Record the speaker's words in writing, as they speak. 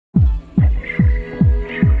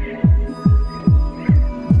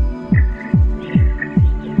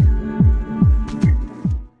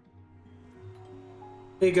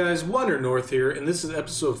Hey guys, Wonder North here, and this is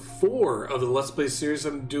episode 4 of the Let's Play series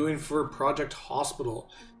I'm doing for Project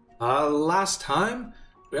Hospital. Last time,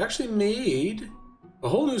 we actually made a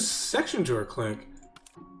whole new section to our clinic.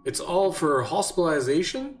 It's all for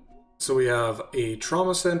hospitalization, so we have a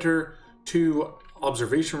trauma center, 2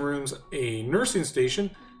 observation rooms, a nursing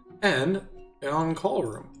station, and an on-call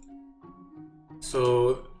room.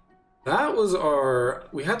 So that was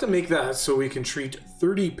we had to make that so we can treat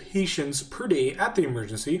 30 patients per day at the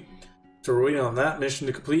emergency. So we're waiting on that mission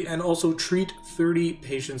to complete and also treat 30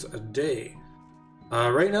 patients a day.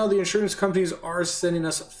 Right now the insurance companies are sending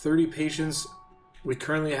us 30 patients. We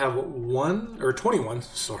currently have 21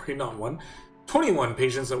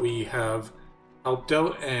 patients that we have helped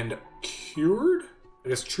out and cured. I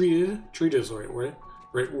guess treated is the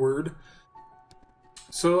right word.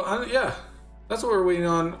 So yeah. That's what we're waiting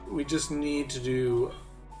on. We just need to do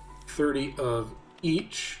 30 of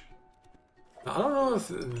each. Now, I don't know if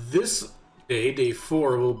this day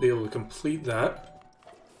 4, we'll be able to complete that.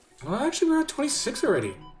 Well, actually, we're at 26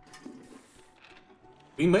 already.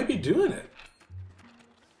 We might be doing it.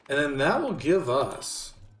 And then that will give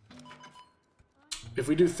us, if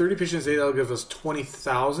we do 30 patients a day, that'll give us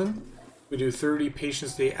 20,000. We do 30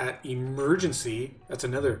 patients a day at emergency, that's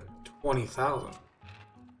another 20,000.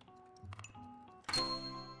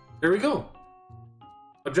 There we go.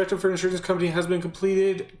 Objective for insurance company has been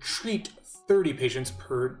completed. Treat 30 patients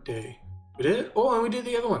per day. We did it? Oh, and we did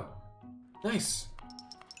the other one. Nice.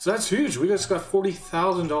 So that's huge. We just got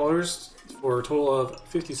 $40,000 for a total of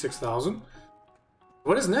 56,000.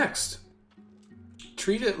 What is next?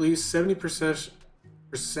 Treat at least 70%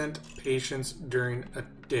 patients during a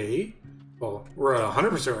day. Well, we're at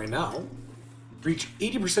 100% right now. Reach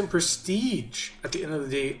 80% prestige at the end of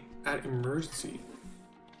the day at emergency.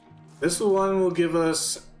 This one will give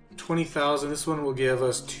us 20,000. This one will give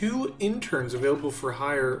us 2 interns available for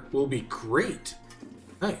hire. Will be great.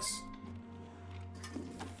 Nice.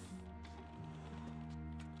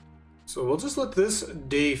 So we'll just let this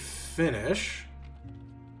day finish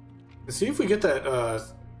and see if we get that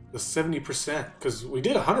the 70%, because we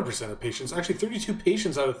did 100% of patients. Actually, 32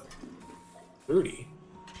 patients out of 30.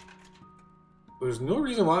 There's no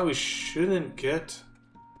reason why we shouldn't get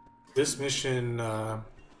this mission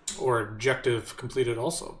or objective completed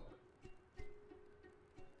also.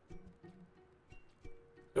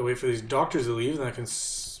 I'll wait for these doctors to leave, and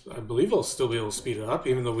I believe I'll still be able to speed it up,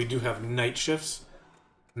 even though we do have night shifts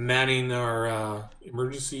manning our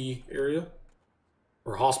emergency area,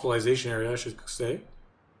 or hospitalization area, I should say.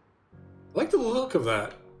 I like the look of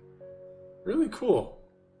that. Really cool.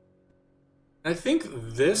 I think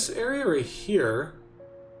this area right here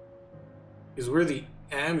is where the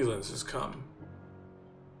ambulances come.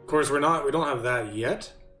 Of course, we don't have that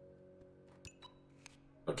yet.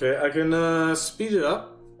 Okay, I can speed it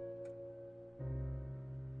up.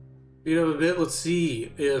 Speed up a bit. Let's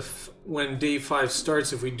see if when day 5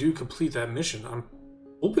 starts, if we do complete that mission. I'm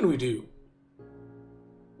hoping we do.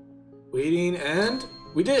 Waiting, and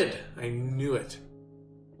we did. I knew it.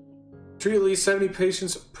 Treat at least 70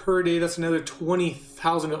 patients per day. That's another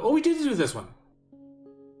 20,000. Oh, we did do this one.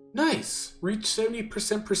 Nice. Reach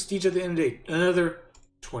 70% prestige at the end of the day. Another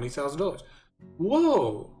 $20,000.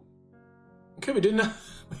 Whoa. Okay, we did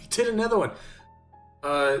another one.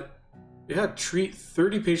 Yeah, treat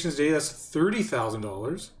 30 patients a day. That's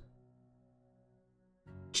 $30,000.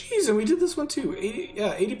 Jeez, and we did this one too.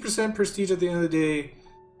 80% prestige at the end of the day.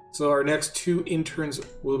 So our next 2 interns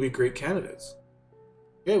will be great candidates.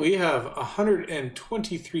 Okay, we have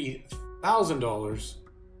 $123,000.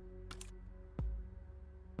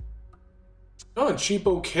 Oh, and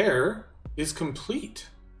Cheapo Care is complete.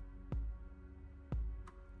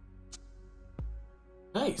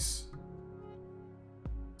 Nice.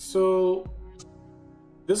 So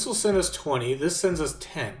this will send us 20. This sends us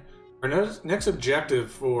 10. Our next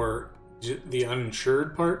objective for the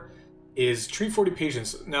uninsured part is treat 40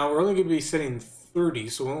 patients. Now we're only going to be setting 30,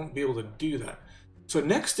 so we won't be able to do that. So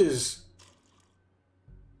next is,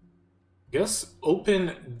 I guess,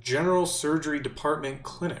 open general surgery department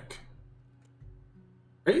clinic.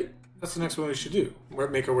 Right? That's the next one we should do.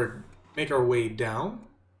 Make our way down.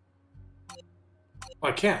 Oh,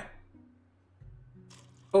 I can't.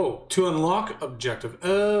 Oh, to unlock objective.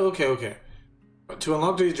 Okay. To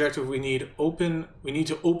unlock the objective, we need to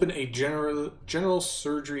open a general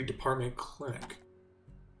surgery department clinic.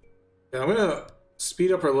 Yeah, I'm gonna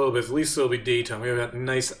speed up a little bit. At least it'll be daytime. We have that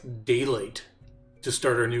nice daylight to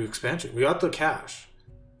start our new expansion. We got the cash,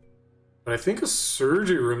 but I think a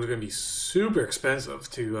surgery room is gonna be super expensive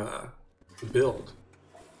to build.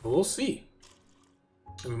 But we'll see.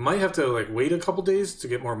 We might have to like wait a couple days to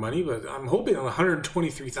get more money, but I'm hoping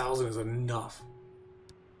 123,000 is enough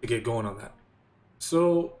to get going on that.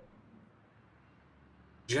 So,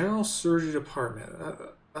 general surgery department.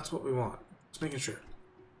 That's what we want. Just making sure.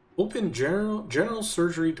 Open general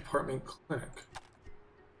surgery department clinic.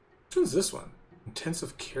 Which one's this one?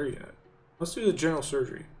 Intensive care unit. Let's do the general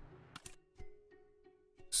surgery.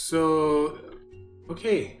 So,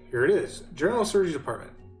 okay, here it is. General surgery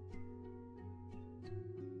department.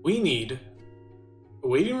 We need a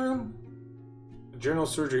waiting room, a general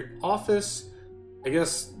surgery office. I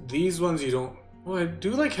guess these ones you don't... Well, I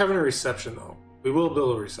do like having a reception though. We will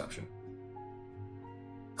build a reception.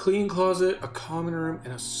 Clean closet, a common room,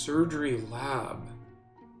 and a surgery lab.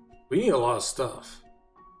 We need a lot of stuff.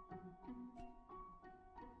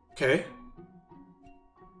 Okay.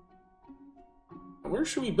 Where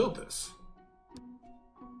should we build this?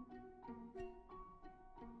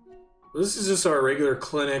 This is just our regular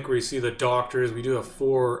clinic where you see the doctors. We do have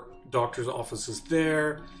 4 doctors' offices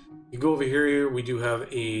there. You go over here, we do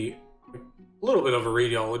have a little bit of a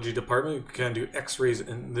radiology department. We can do x-rays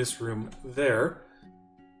in this room there.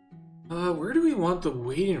 Where do we want the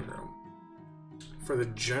waiting room for the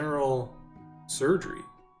general surgery?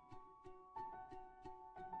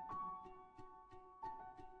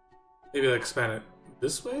 Maybe I'll expand it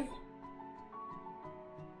this way?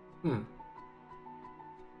 Kind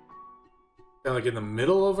of like in the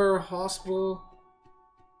middle of our hospital.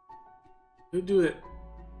 We do it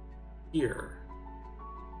here.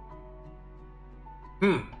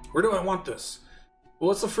 Where do I want this? Well,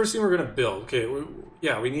 what's the first thing we're gonna build? Okay,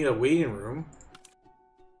 we need a waiting room.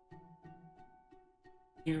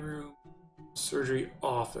 Waiting room, surgery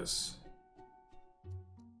office.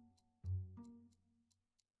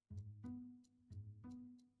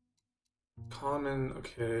 Common,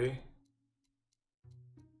 okay.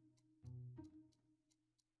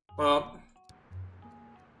 Well,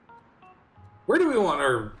 where do we want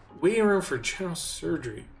our waiting room for general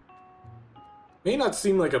surgery? May not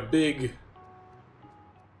seem like a big...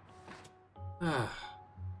 may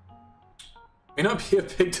not be a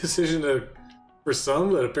big decision for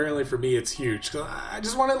some, but apparently for me it's huge. 'Cause I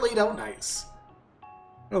just want it laid out nice.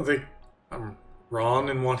 I don't think I'm wrong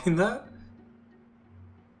in wanting that.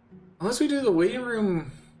 Unless we do the waiting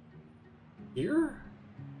room here?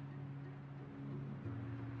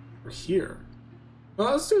 Or here?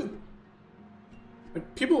 Well, let's do...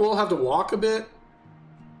 Like, people will have to walk a bit,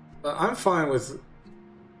 but I'm fine with...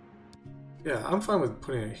 Yeah, I'm fine with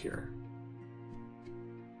putting it here.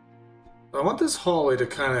 I want this hallway to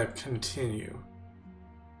kind of continue.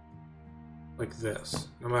 Like this,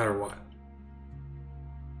 no matter what.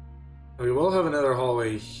 And we will have another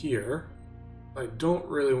hallway here. I don't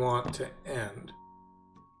really want to end.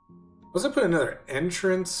 Let's put another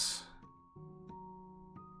entrance.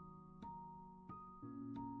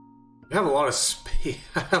 We have a lot of space.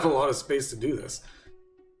 I have a lot of space to do this.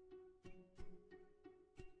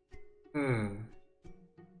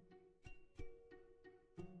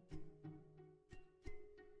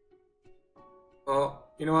 Well,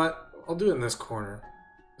 you know what? I'll do it in this corner.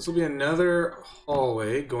 This will be another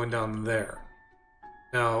hallway going down there.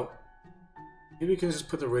 Now, maybe we can just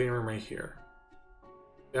put the waiting room right here.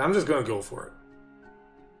 Yeah, I'm just gonna go for it.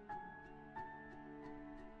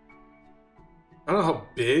 I don't know how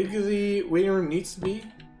big the waiting room needs to be.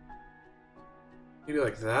 Maybe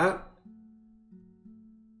like that.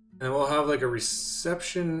 And we'll have like a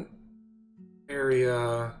reception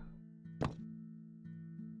area.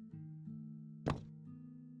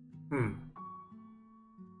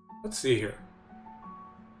 Let's see here.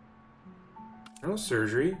 General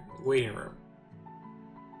surgery, waiting room.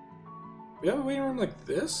 We have a waiting room like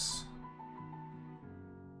this?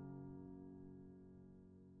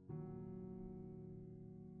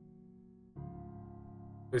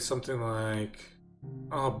 Maybe something like...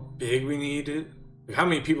 how big we need it? Like how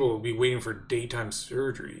many people will be waiting for daytime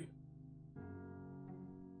surgery?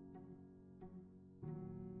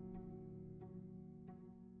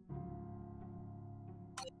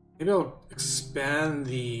 Maybe I'll expand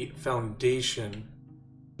the foundation.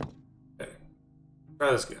 Okay.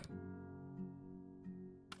 Try this again.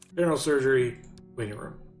 General surgery, waiting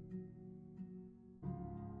room.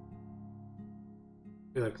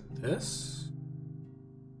 Be like this.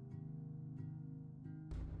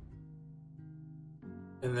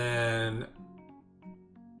 And then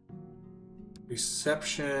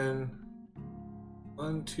reception.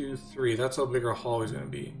 1, 2, 3. That's how big our hallway is going to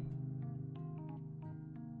be.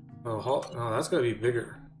 Oh, no, that's gotta be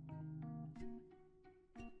bigger.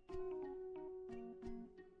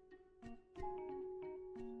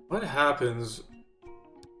 What happens?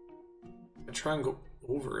 I try and go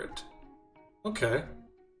over it. Okay.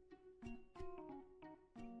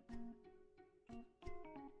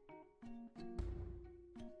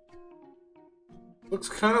 Looks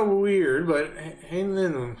kind of weird, but hang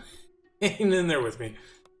in there with me.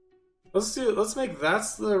 Let's make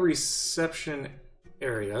that's the reception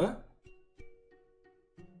area.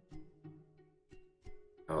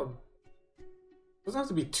 Oh, doesn't have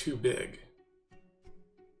to be too big.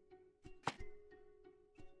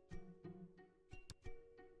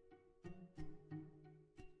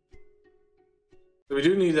 So we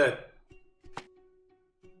do need that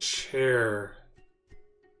chair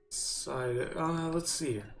side. Let's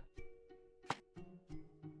see here.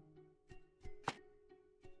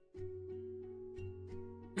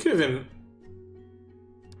 We can even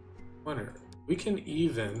wonder. We can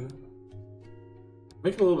even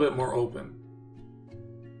make it a little bit more open.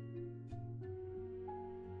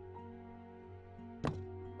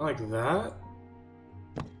 Like that.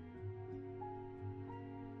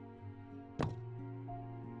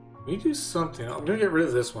 We do something. I'm gonna get rid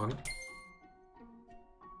of this one.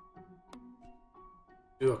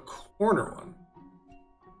 Do a corner one.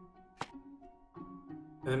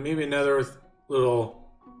 And then maybe another little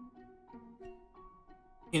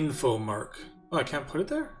info mark. Oh, I can't put it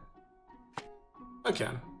there? I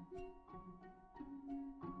can.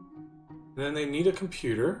 And then they need a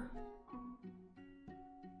computer.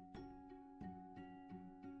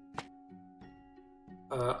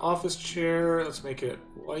 Office chair, let's make it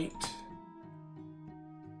white.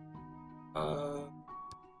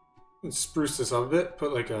 Spruce this up a bit,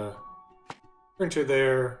 put like a printer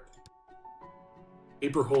there,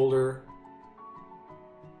 paper holder.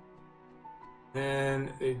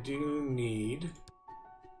 And they do need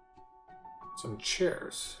some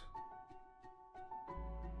chairs.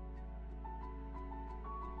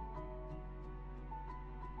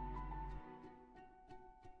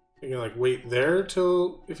 You can like wait there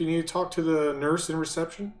till if you need to talk to the nurse in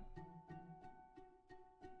reception.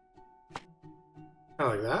 Kind of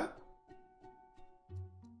like that.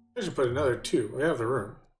 I should put another two. I have the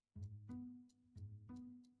room.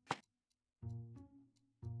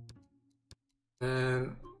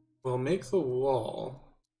 And we'll make the wall.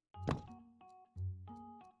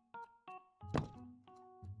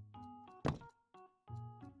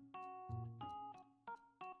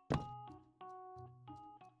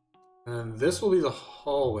 And this will be the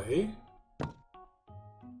hallway. Kind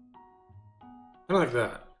of like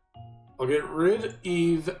that. I'll get rid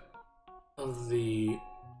of the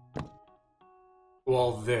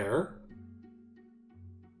wall there.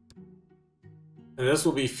 And this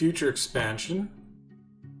will be future expansion.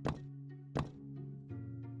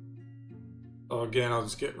 So again, I'll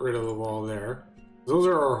just get rid of the wall there. Those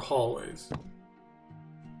are our hallways.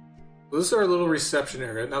 So this is our little reception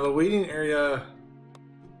area. Now the waiting area,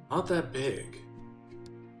 not that big.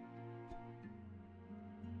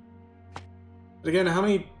 But again, I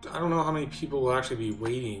don't know how many people will actually be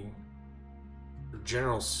waiting for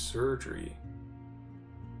general surgery.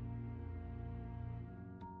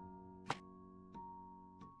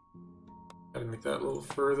 Gotta make that a little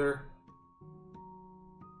further.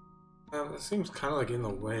 That seems kind of like in the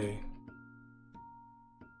way.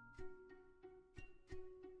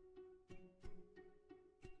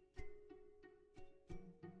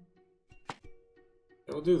 Okay,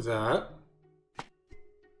 we'll do that.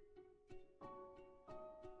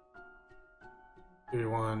 Maybe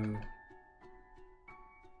one.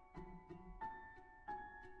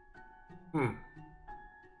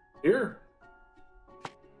 Here.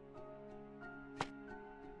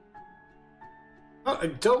 I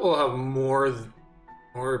doubt we'll have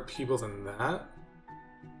more people than that.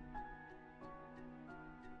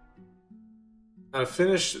 To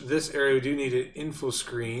finish this area, we do need an info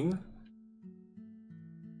screen.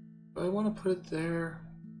 But I want to put it there.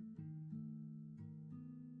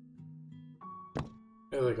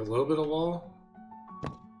 Maybe like a little bit of wall.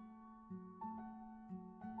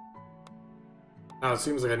 Now it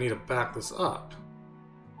seems like I need to back this up.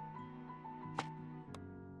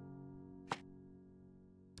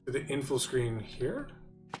 The info screen here,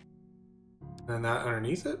 and that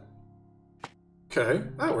underneath it. Okay,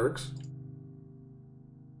 that works.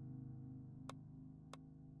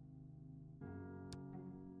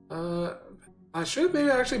 I should have made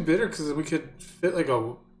it actually bigger because we could fit like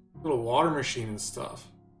a little water machine and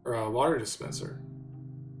stuff, or a water dispenser.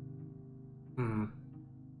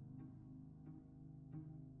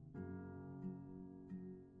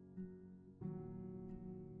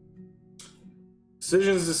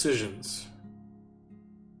 Decisions.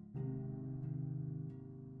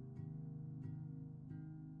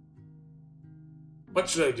 What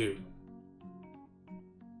should I do?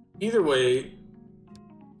 Either way,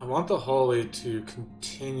 I want the hallway to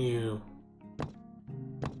continue.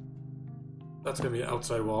 That's going to be an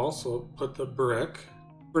outside wall, so I'll put the brick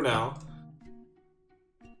for now.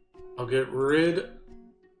 I'll get rid of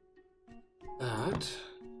that.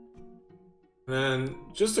 And then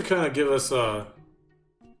just to kind of give us a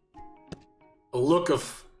look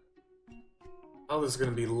of how this is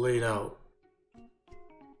going to be laid out.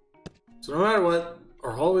 So no matter what,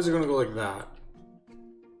 our hallways are going to go like that.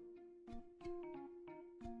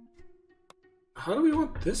 How do we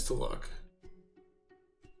want this to look?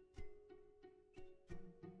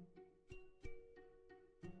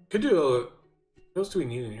 Could do a... What else do we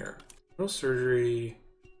need in here? No surgery.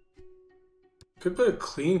 Could put a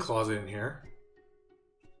clean closet in here.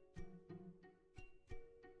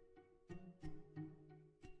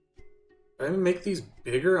 Did I even make these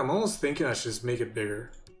bigger? I'm almost thinking I should just make it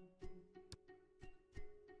bigger.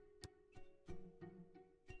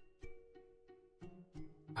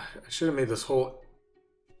 I should have made this whole...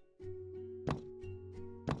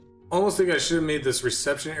 Almost think I should have made this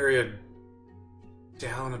reception area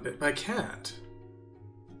down a bit, but I can't.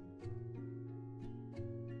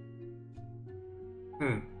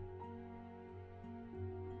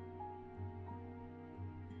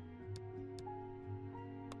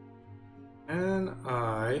 And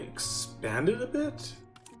I expand it a bit?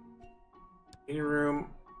 Meeting room.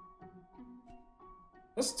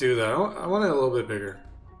 Let's do that. I want it a little bit bigger.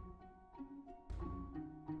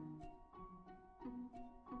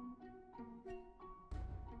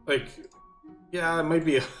 Like, yeah, it might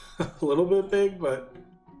be a little bit big, but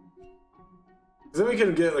then we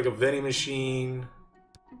can get like a vending machine.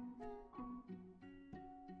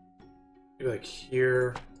 Maybe like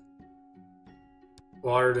here.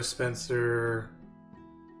 Water dispenser.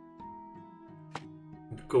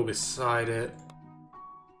 Go beside it.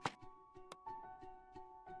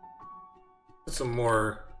 Put some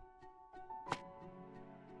more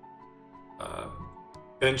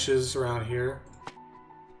benches around here.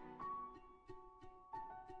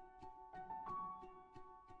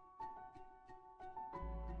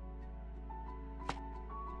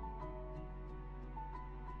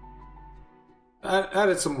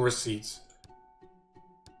 Added some more seats.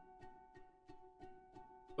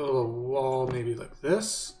 Build a wall maybe like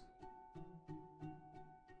this.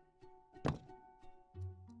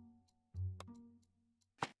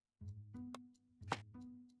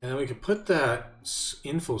 And then we could put that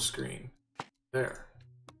info screen there.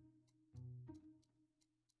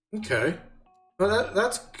 Okay. Well,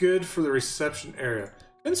 that's good for the reception area.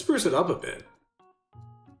 And spruce it up a bit.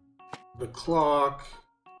 The clock.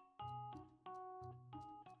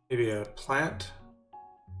 Maybe a plant.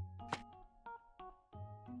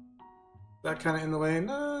 That kind of in the way?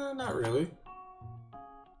 No, not really.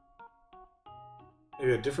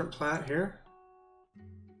 Maybe a different plant here.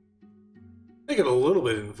 Make it a little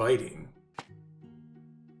bit inviting.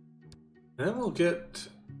 And then we'll get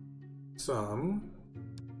some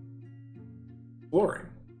flooring.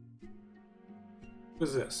 What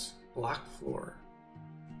is this? Black floor.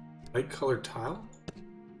 Light colored tile?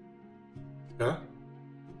 Okay.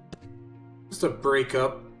 Just to break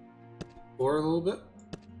up floor a little bit.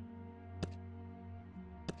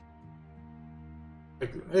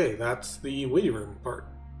 Like, hey, that's the waiting room part.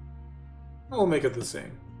 I'll make it the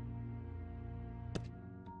same.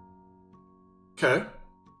 Okay.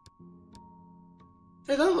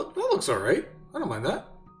 Hey, that looks alright. I don't mind that.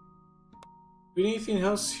 Do we need anything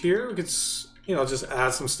else here? We could, you know, just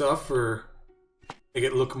add some stuff for make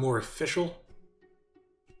it look more official.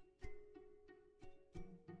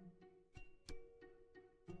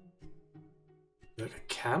 Like a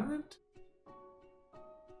cabinet?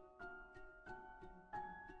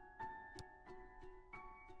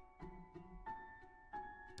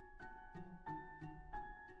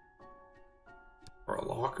 Or a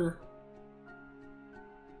locker?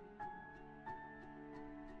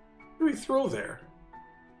 What do we throw there?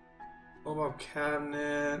 Mobile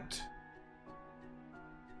cabinet.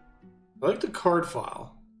 I like the card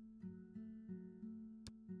file.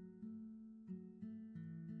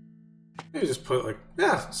 Maybe just put like,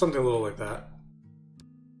 yeah, something a little like that.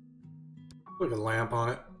 Put like a lamp on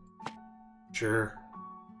it. Sure.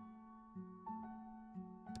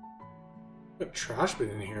 Put a trash bin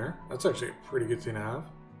in here. That's actually a pretty good thing to have.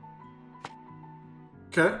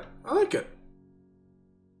 Okay, I like it.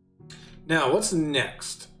 Now, what's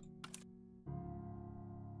next?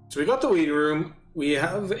 So we got the waiting room. We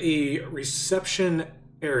have a reception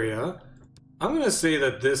area. I'm going to say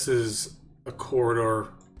that this is a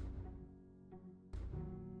corridor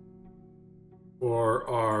for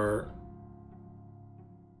our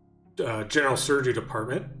general surgery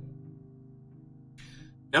department.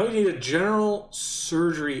 Now we need a general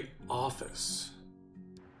surgery office.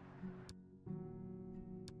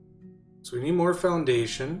 So we need more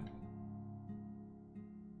foundation.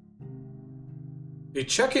 You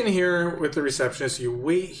check in here with the receptionist, you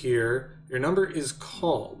wait here, your number is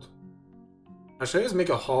called. Now, should I just make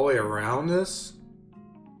a hallway around this?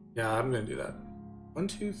 Yeah, I'm gonna do that. 1,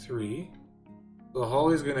 2, 3. So the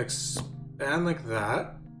hallway is gonna expand like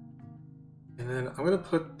that. And then I'm gonna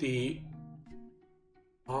put the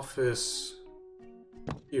office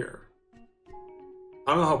here.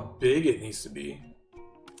 I don't know how big it needs to be.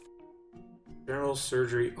 General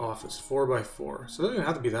surgery office, 4 by 4. So it doesn't even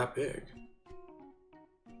have to be that big.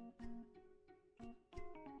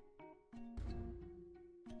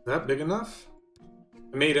 Is that big enough?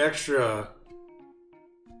 I made extra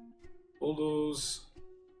bulldoze,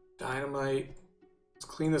 dynamite. Let's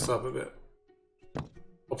clean this up a bit.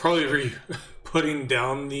 I'll probably be putting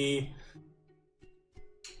down the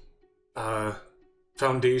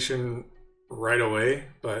foundation right away,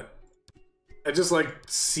 but I just like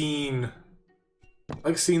seeing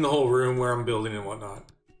the whole room where I'm building and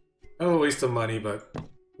whatnot. Kind of a waste of money, but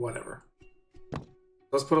whatever.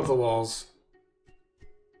 Let's put up the walls.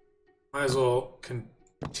 Might as well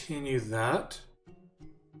continue that.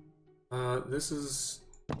 This is,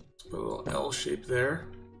 let's put a little L shape there.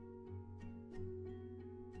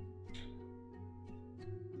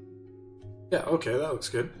 Yeah, okay, that looks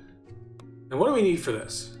good. And what do we need for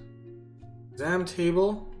this? Exam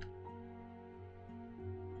table.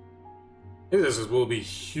 Maybe this will be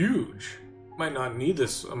huge. Might not need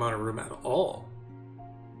this amount of room at all.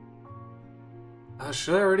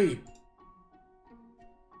 Should I already...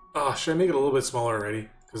 should I make it a little bit smaller already?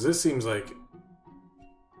 Because this seems like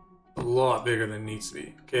a lot bigger than it needs to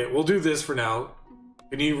be. Okay, we'll do this for now.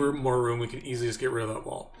 If we need more room, we can easily just get rid of that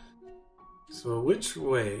wall. So which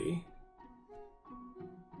way?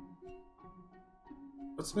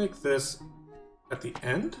 Let's make this at the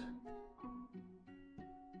end.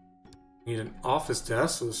 Need an office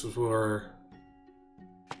desk, so this is where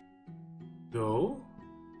go.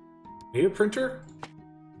 Need a printer.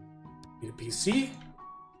 Need a PC.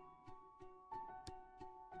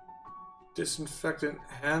 Disinfectant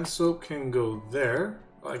hand soap can go there.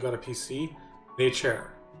 Oh, I got a PC. Need a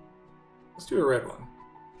chair. Let's do a red one.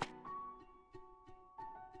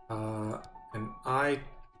 An eye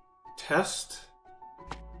test.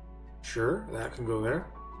 Sure, that can go there.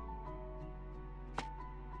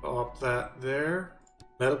 Pop that there.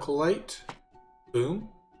 Medical light. Boom.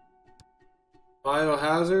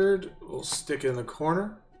 Biohazard. We'll stick it in the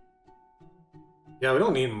corner. Yeah, we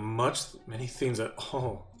don't need many things at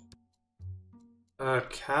all.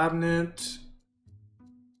 Cabinet.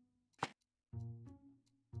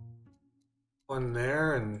 One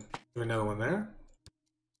there and do another one there.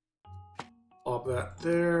 Pop that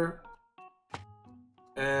there.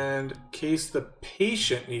 And in case the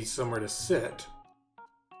patient needs somewhere to sit,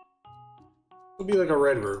 it'll be like a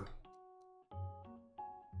red room.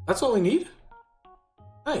 That's all we need?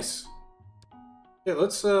 Nice. Okay,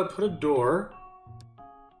 let's put a door.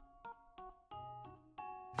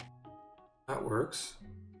 That works.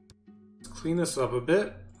 Let's clean this up a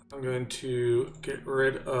bit. I'm going to get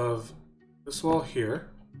rid of this wall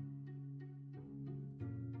here.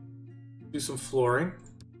 Do some flooring.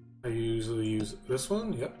 I usually use this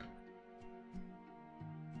one, yep.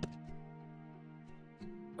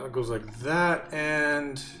 That goes like that,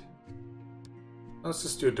 and let's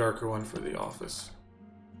just do a darker one for the office.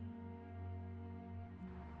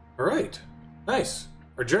 Alright, nice.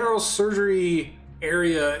 Our general surgery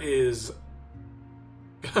area is...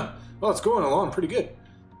 well, it's going along pretty good.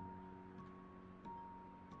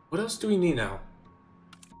 What else do we need now?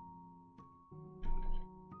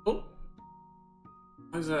 Oh.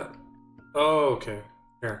 Why is that? Oh, okay.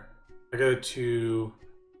 Here. I go to...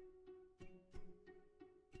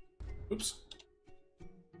 Oops.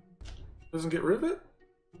 Doesn't get rid of it?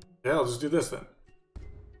 Yeah, I'll just do this then.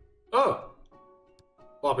 Oh!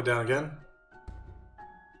 Plop it down again.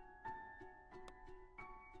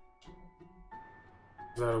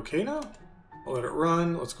 Is that okay now? I'll let it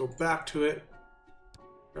run. Let's go back to it.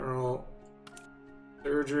 General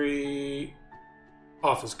surgery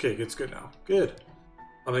office. Okay, it's good now. Good.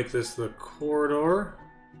 I'll make this the corridor.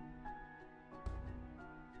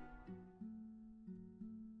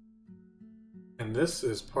 And this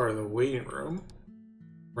is part of the waiting room.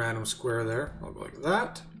 Random square there. I'll go like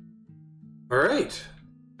that. Alright.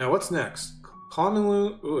 Now what's next? Common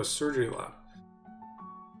room. Ooh, a surgery lab.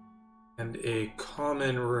 And a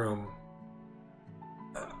common room.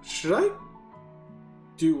 Should I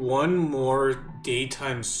do one more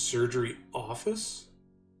daytime surgery office?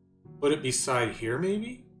 put it beside here,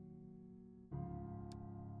 maybe?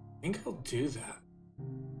 I think I'll do that.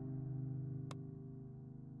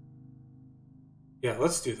 Yeah,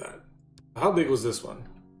 let's do that. How big was this one?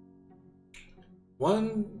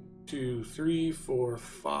 1, 2, 3, 4,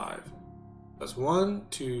 5. That's 1,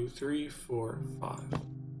 2, 3, 4, 5.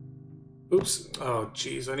 Oops. Oh,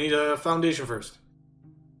 jeez. I need a foundation first.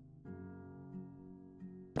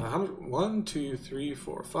 How much? 1, 2, 3,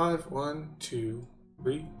 4, 5. 1, 2,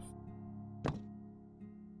 3.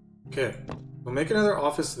 Okay. We'll make another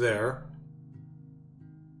office there.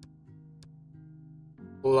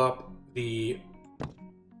 Pull up the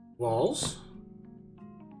walls.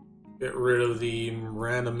 Get rid of the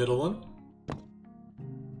random middle one.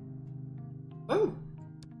 Oh.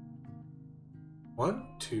 1,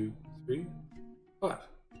 2, 3, 5.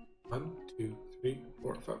 1, 2, 3,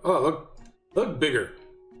 4, 5. Oh, look bigger.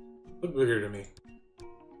 Look bigger to me.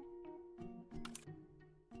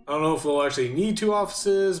 I don't know if we'll actually need 2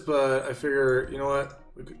 offices, but I figure, you know what?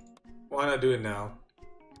 Why not do it now?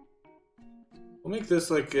 We'll make this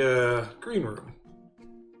like a green room.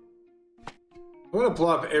 I'm gonna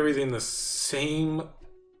plop everything the same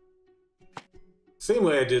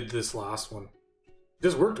way I did this last one. It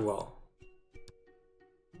just worked well.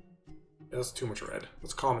 That's too much red.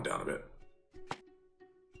 Let's calm it down a bit.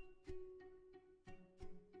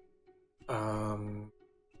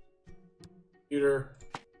 Computer,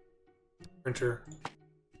 printer.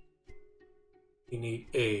 You need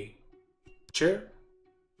a chair.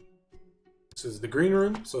 This is the green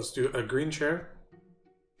room, so let's do a green chair.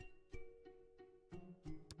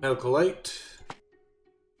 Medical light.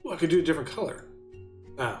 Well, I could do a different color.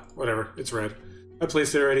 Ah, whatever. It's red. I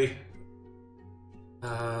placed it already.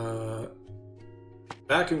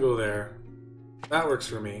 That can go there. That works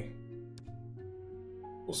for me.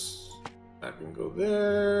 That can go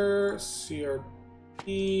there.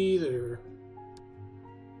 CRT there.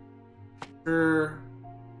 Sure.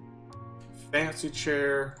 Fancy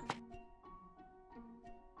chair.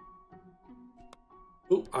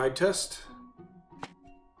 Oh, eye test.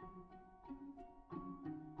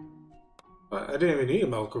 I didn't even need a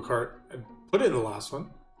medical cart. I put it in the last one.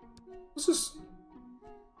 Let's just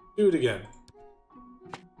do it again.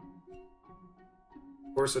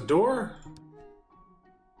 Of course, a door.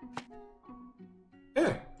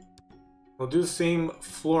 Okay. We'll do the same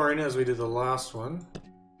flooring as we did the last one.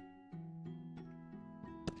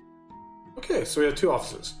 Okay, so we have 2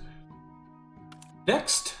 offices.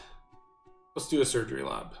 Next, let's do a surgery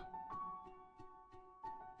lab.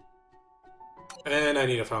 And I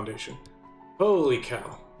need a foundation. Holy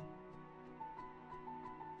cow.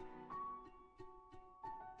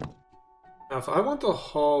 Now, if I want the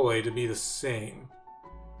hallway to be the same,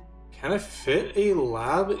 can I fit a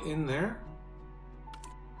lab in there?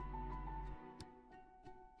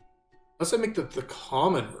 Unless I make the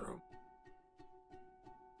common room.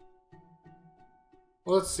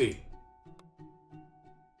 Well, let's see.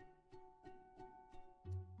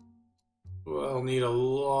 Well, I'll need a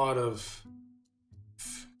lot of...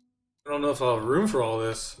 I don't know if I'll have room for all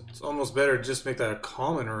this. It's almost better to just make that a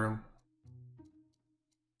common room.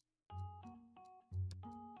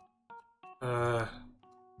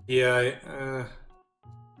 Yeah,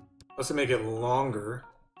 let's make it longer.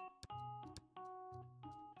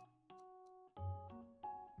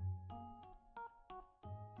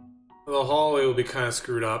 The hallway will be kind of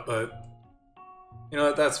screwed up, but you know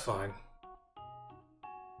what, that's fine.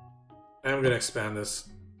 I'm gonna expand this.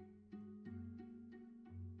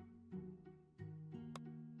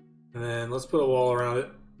 And then let's put a wall around it.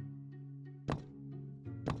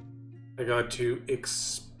 I got to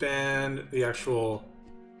expand the actual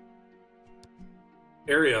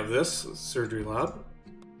area of this surgery lab.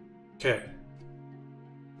 Okay.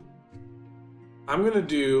 I'm gonna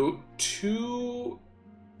do 2...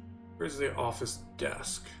 Where's the office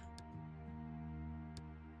desk?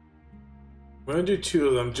 I'm gonna do 2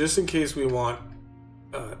 of them just in case we want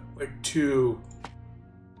like two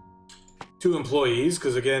employees,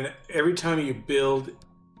 because again, every time you build,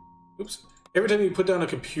 every time you put down a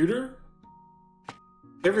computer,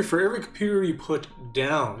 for every computer you put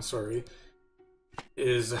down,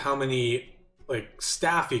 is how many like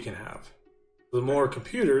staff you can have. The more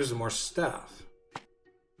computers, the more staff.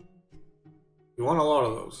 You want a lot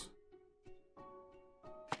of those.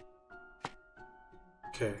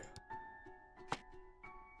 Okay.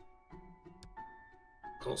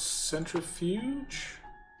 Called centrifuge.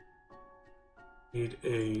 Need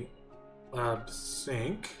a lab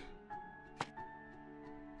sink.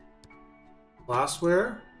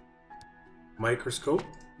 Glassware. Microscope.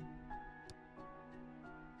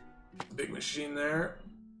 Big machine there.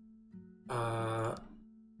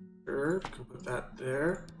 Sure, can put that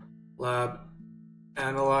there. Lab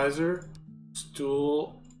analyzer,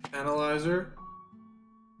 stool analyzer.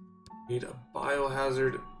 Need a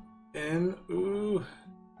biohazard in. Ooh.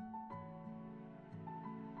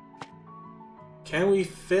 Can we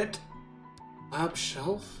fit lab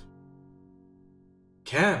shelf?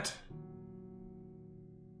 Can't.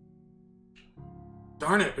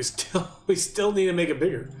 Darn it, we still need to make it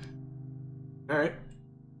bigger. Alright.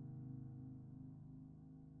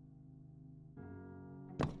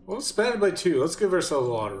 Well, let's expand it by 2. Let's give ourselves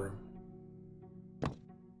a lot of room.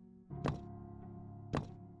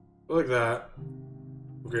 Like that.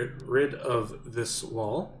 We'll get rid of this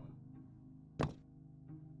wall.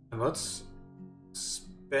 And let's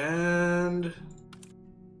expand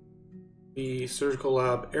the surgical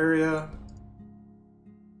lab area.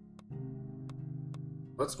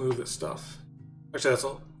 Let's move this stuff. Actually, that's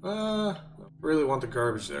all. I really want the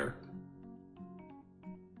garbage there.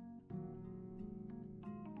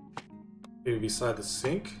 Maybe beside the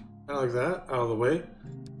sink. Kind of like that, out of the way.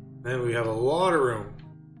 Then we have a lot of room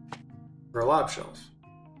for a lab shelf.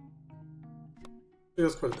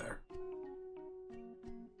 Let's put it there.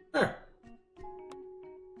 There.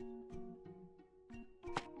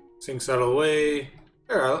 Sink's out of the way.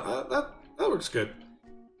 There, that works good.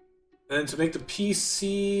 And then to make the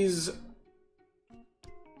PCs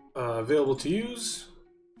available to use,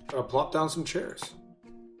 I'll plop down some chairs.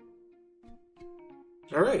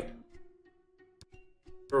 Alright.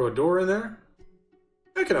 Throw a door in there.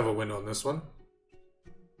 I can have a window on this one.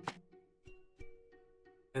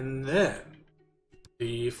 And then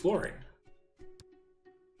the flooring.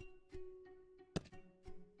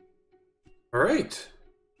 Alright.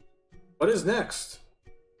 What is next?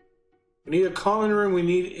 We need a common room. We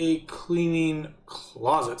need a cleaning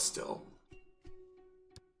closet still.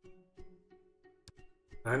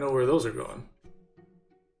 I know where those are going.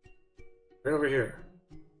 Right over here.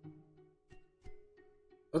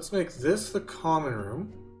 Let's make this the common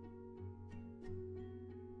room.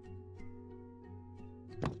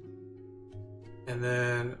 And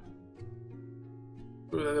then...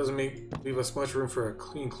 Ooh, that doesn't leave us much room for a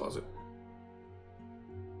clean closet.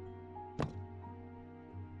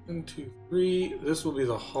 1, 2, 3. This will be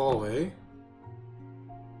the hallway.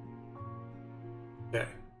 Okay.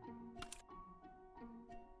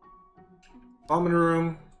 Common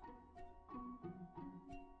room.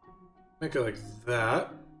 Make it like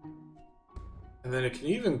that. And then it can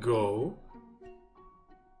even go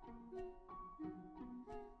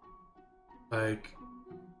like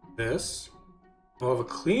this. We'll have a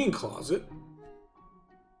cleaning closet.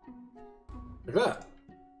 Like that.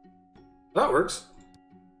 That works.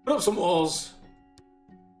 Put up some walls.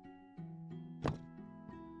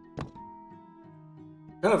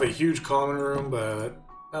 Kind of a huge common room, but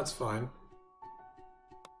that's fine.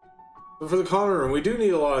 But for the common room, we do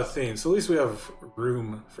need a lot of things, so at least we have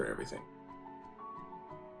room for everything.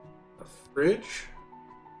 A fridge.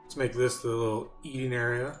 Let's make this the little eating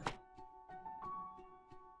area.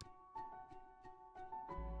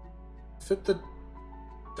 Fit the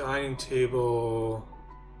dining table.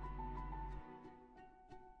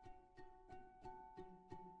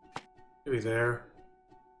 Maybe there.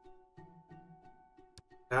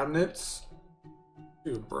 Cabinets.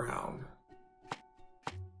 Do brown.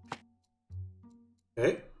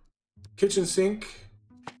 Okay. Kitchen sink.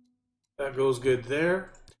 That goes good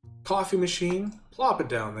there. Coffee machine. Plop it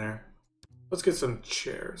down there. Let's get some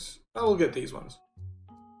chairs. I will get these ones.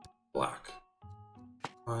 Black.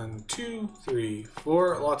 1, 2, 3,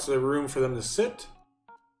 4. Lots of room for them to sit.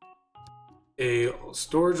 A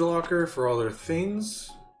storage locker for all their things.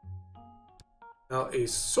 Now a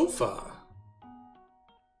sofa.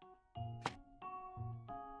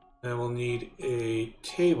 Then we'll need a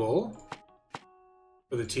table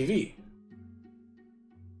for the TV.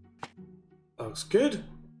 That looks good.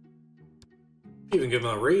 Even give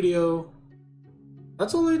them a radio.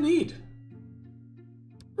 That's all they need.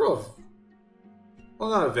 Well,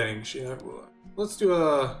 not a vending machine. Let's do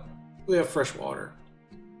we have fresh water.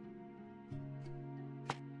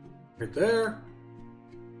 Right there.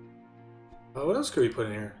 What else could we put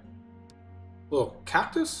in here? A little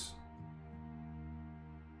cactus?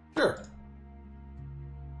 Sure.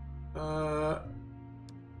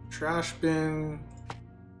 Trash bin.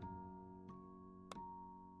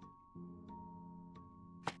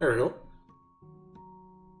 There we go.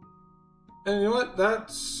 And you know what?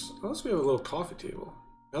 Unless we have a little coffee table.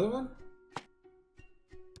 Another one?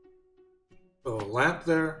 A little lamp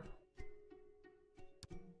there.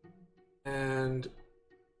 And...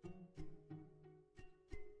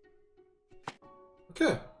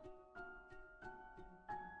 okay.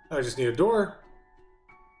 I just need a door.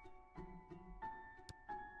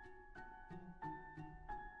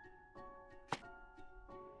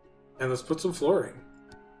 let's put some flooring.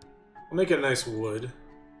 We'll make it a nice wood.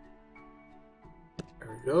 There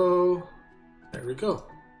we go. There we go.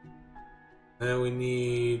 Then we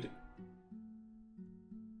need...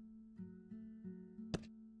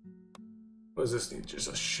 what does this need?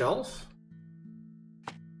 Just a shelf?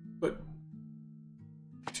 Put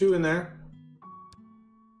 2 in there.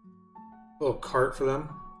 A little cart for them,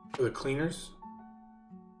 for the cleaners.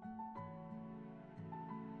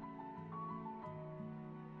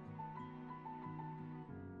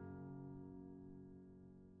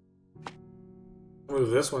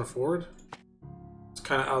 Move this one forward. It's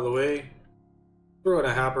kind of out of the way. Throw in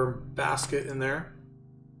a hopper basket in there.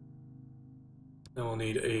 Then we'll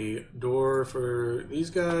need a door for these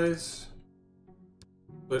guys.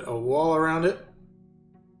 Put a wall around it.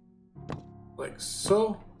 Like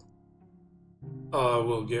so.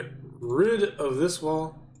 We'll get rid of this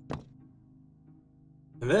wall.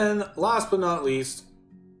 And then, last but not least,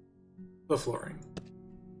 the flooring.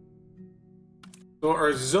 So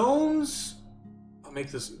our zones... I'll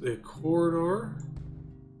make this the corridor.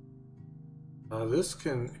 This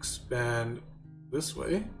can expand this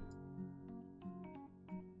way.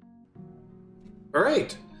 All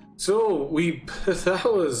right, so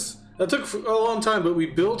that took a long time, but we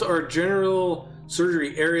built our general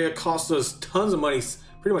surgery area. Cost us tons of money,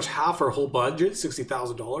 pretty much half our whole budget,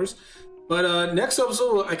 $60,000. But next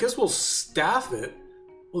episode, I guess we'll staff it.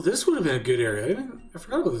 Well, this would have been a good area. I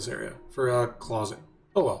forgot about this area for a closet.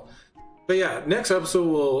 Oh well. But yeah, next episode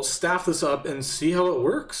we'll staff this up and see how it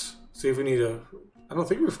works. See if we need to... I don't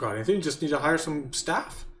think we've got anything. Just need to hire some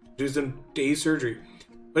staff. Do some day surgery.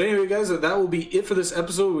 But anyway, guys, that will be it for this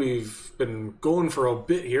episode. We've been going for a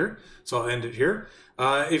bit here, so I'll end it here.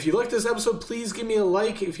 If you like this episode, please give me a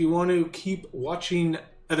like. If you want to keep watching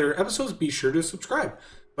other episodes, be sure to subscribe.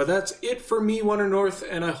 But that's it for me, Wonder North,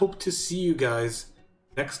 and I hope to see you guys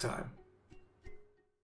next time.